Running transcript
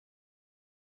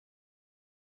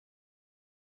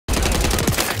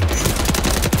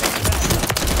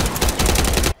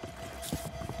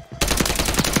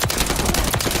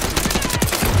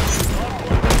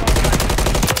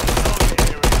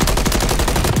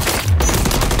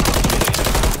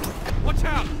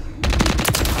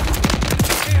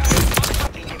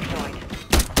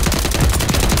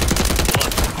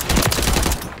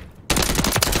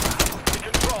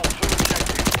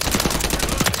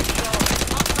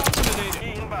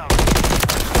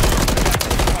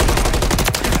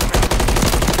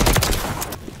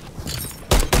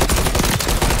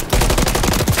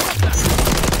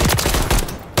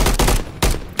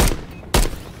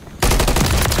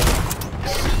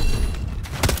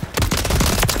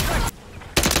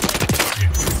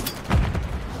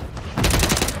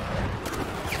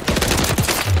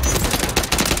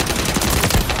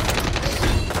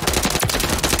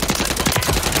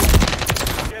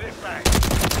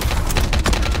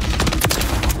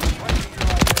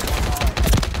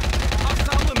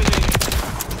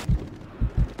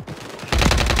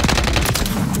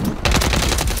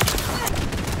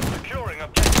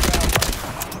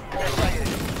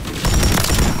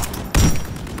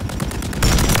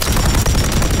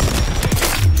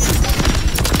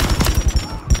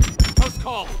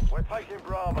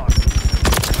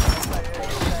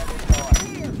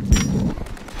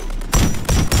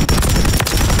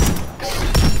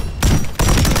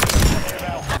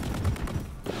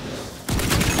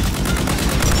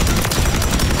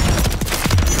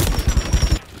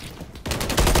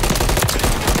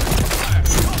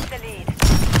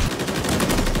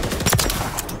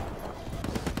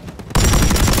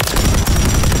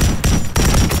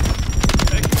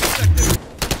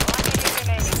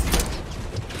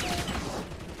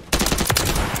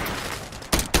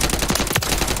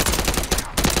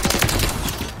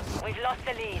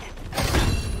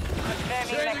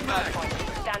next hard point.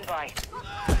 Stand by.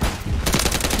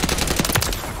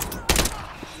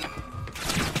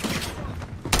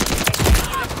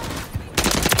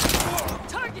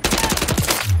 Target down!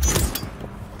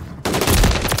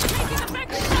 Taking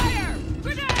effective fire!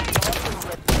 Grenade!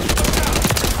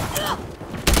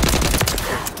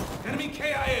 Enemy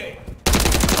KIA!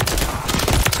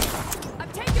 I'm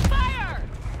taking fire!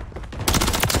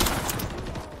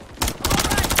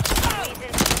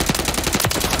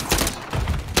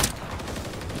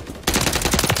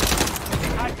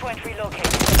 Hard point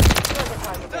relocated. Further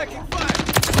target area. Taking fire!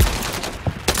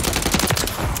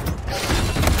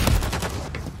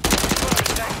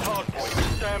 Next hard point.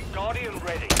 Stand Guardian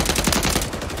ready.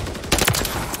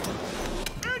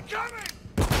 Incoming!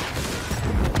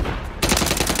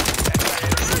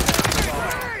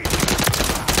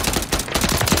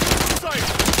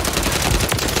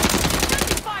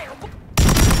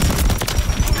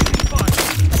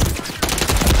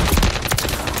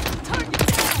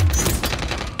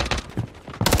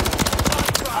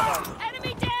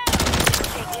 Enemy down!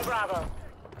 Taking Bravo.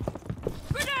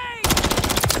 Grenade!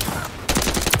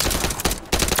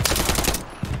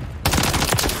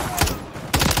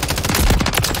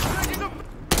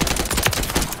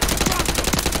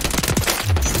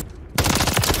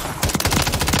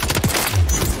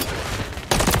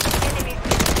 Enemy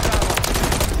taking Bravo.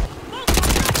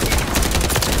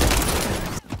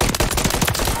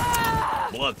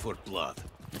 Blood for blood.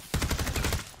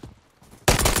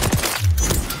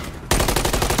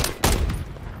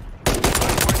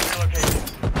 Relocated.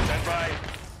 Stand by.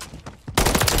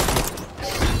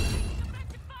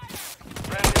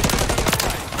 Friendly to the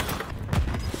right.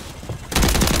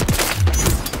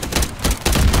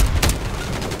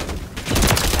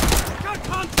 Got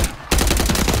contact!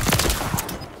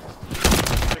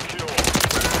 Secure.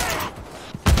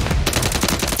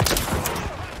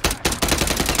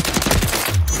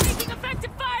 Taking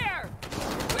effective fire!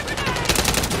 Grenade!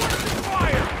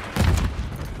 Fire!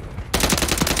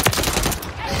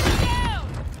 Enemy down!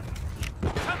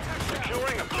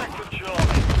 Securing objective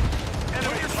Charlie.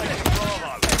 Enemy taking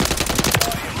Bravo.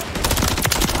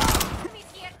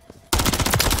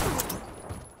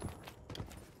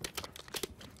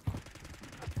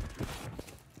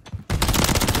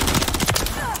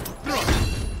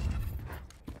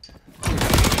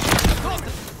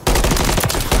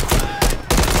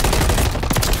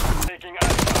 Taking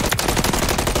Alpha.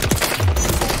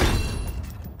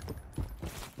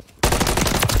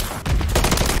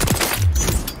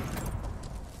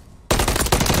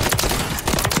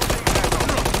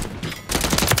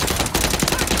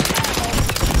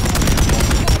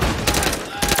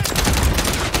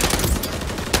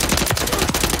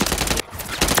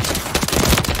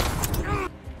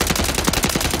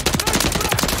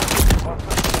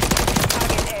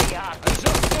 Target area up.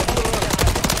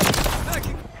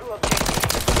 Two objectives.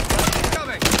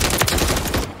 Coming!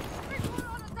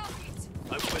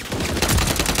 I went.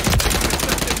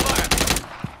 Effective fire!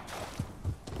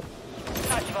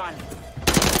 Touch one.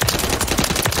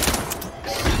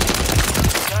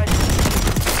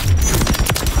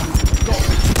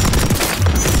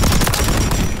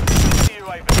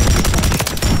 UAV.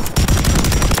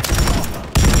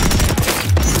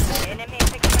 Enemy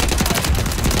securing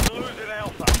Alpha. Losing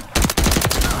Alpha.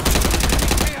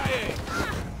 KIA!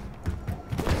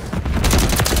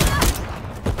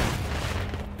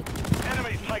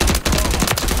 Enemy taking Bravo.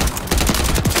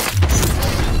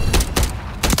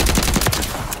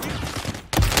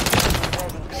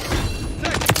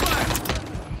 Taking fire!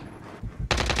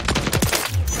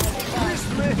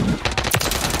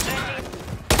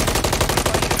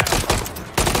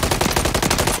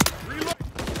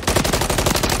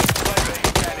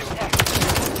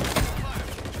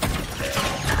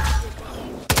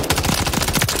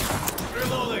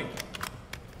 Reloading!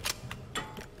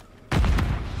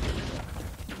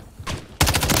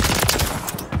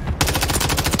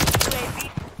 UAV.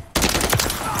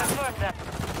 Confirm that.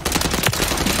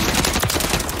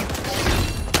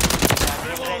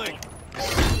 Reloading!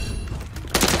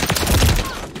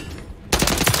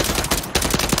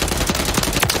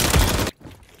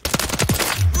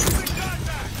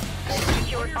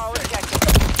 Secured all objectives.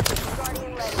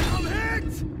 Guardian ready. I'm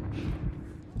hit!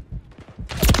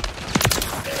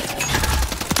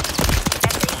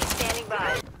 FAE standing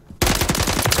by.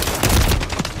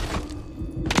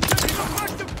 Taking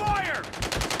effective fire!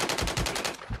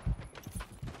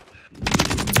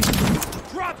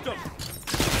 Dropped him!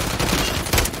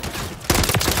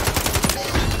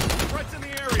 Threats in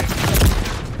the area!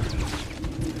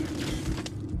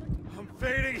 I'm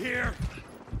fading here!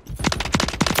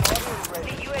 The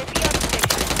UAV on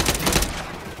station.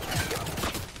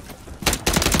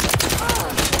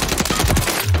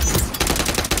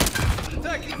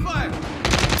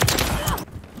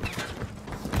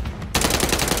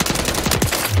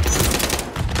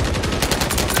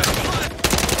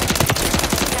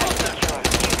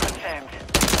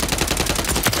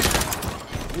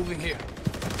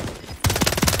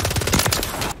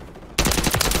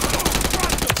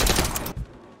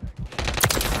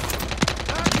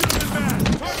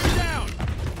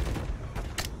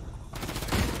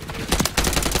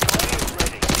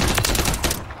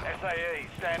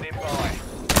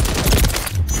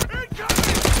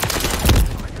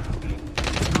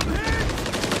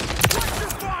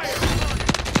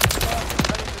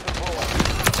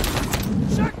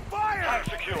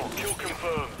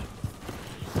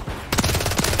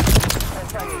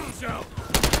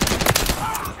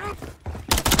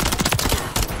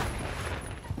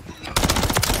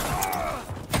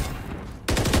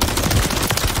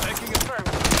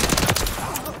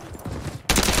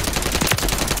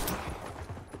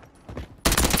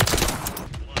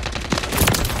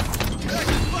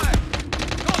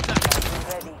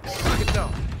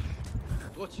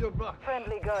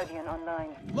 Friendly Guardian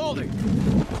online. Loading!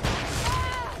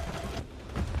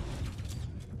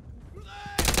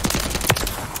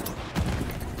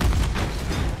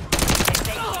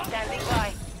 SAE standing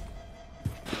by.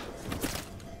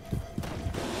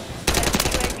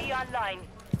 UAV online.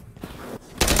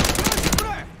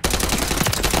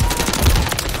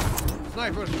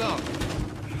 Sniper's down.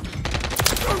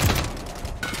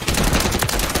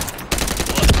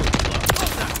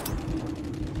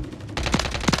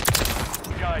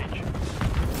 Engage.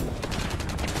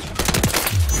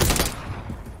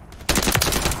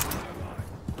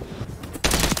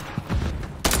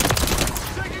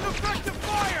 Taking effective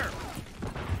fire!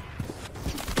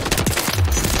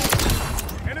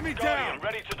 Enemy Guardian down!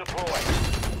 ready to deploy.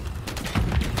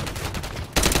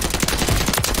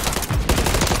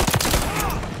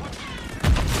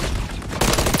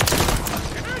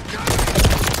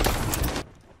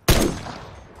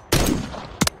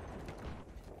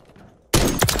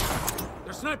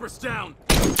 Their sniper's down!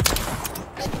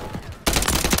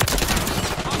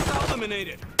 Hostile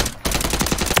eliminated!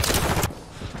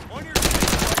 On your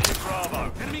feet!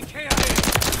 Bravo. Enemy KIA!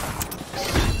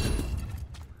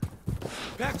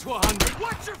 Back to 100!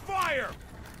 Watch your fire!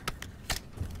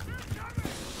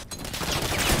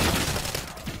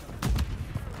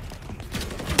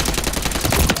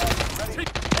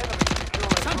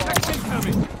 Fantech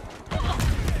incoming!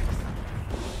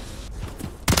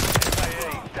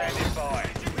 SAE standing by.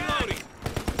 Reloading!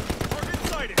 Target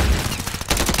sighted!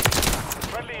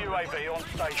 Friendly UAV on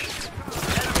station.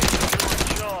 Enemy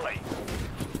securing Charlie.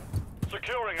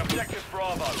 Securing objective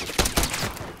Bravo.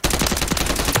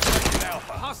 Taking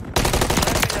Alpha. Hostile!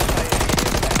 Friendly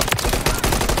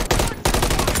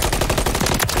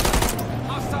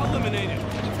Hostile eliminated!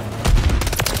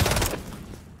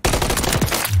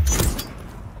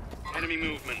 Enemy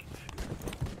movement.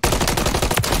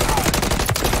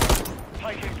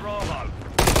 Taking Bravo.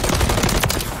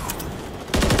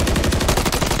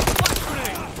 Flash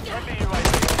grenade! Friendly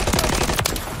UAV on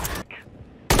station.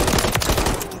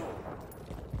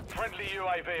 Friendly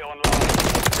UAV online.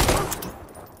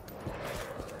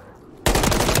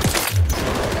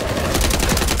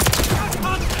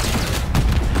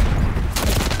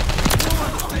 We're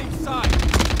on the same side!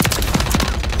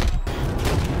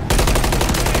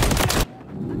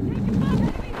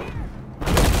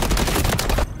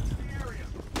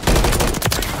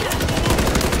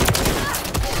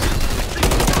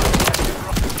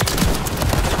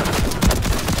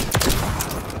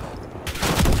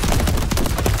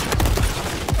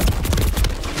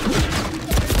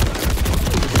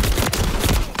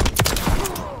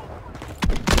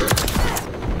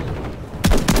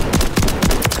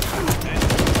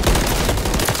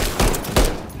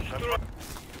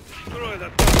 Destroy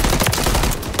that.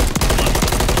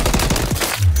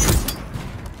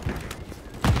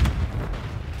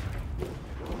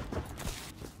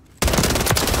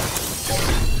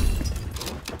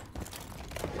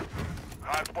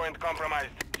 Hardpoint compromised.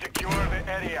 Secure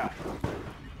the area.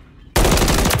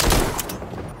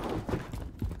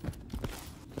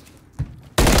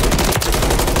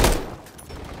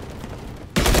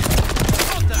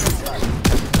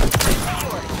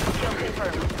 Kill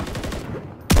confirmed.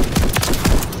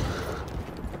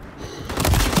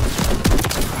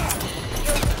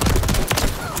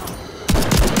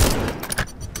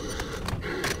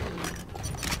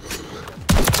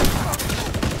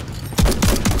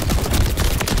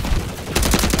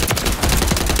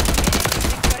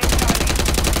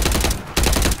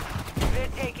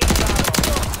 They're taking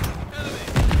Bravo.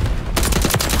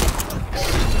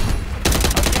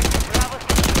 Objective Bravo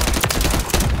secure.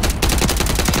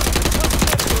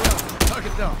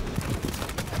 Target down!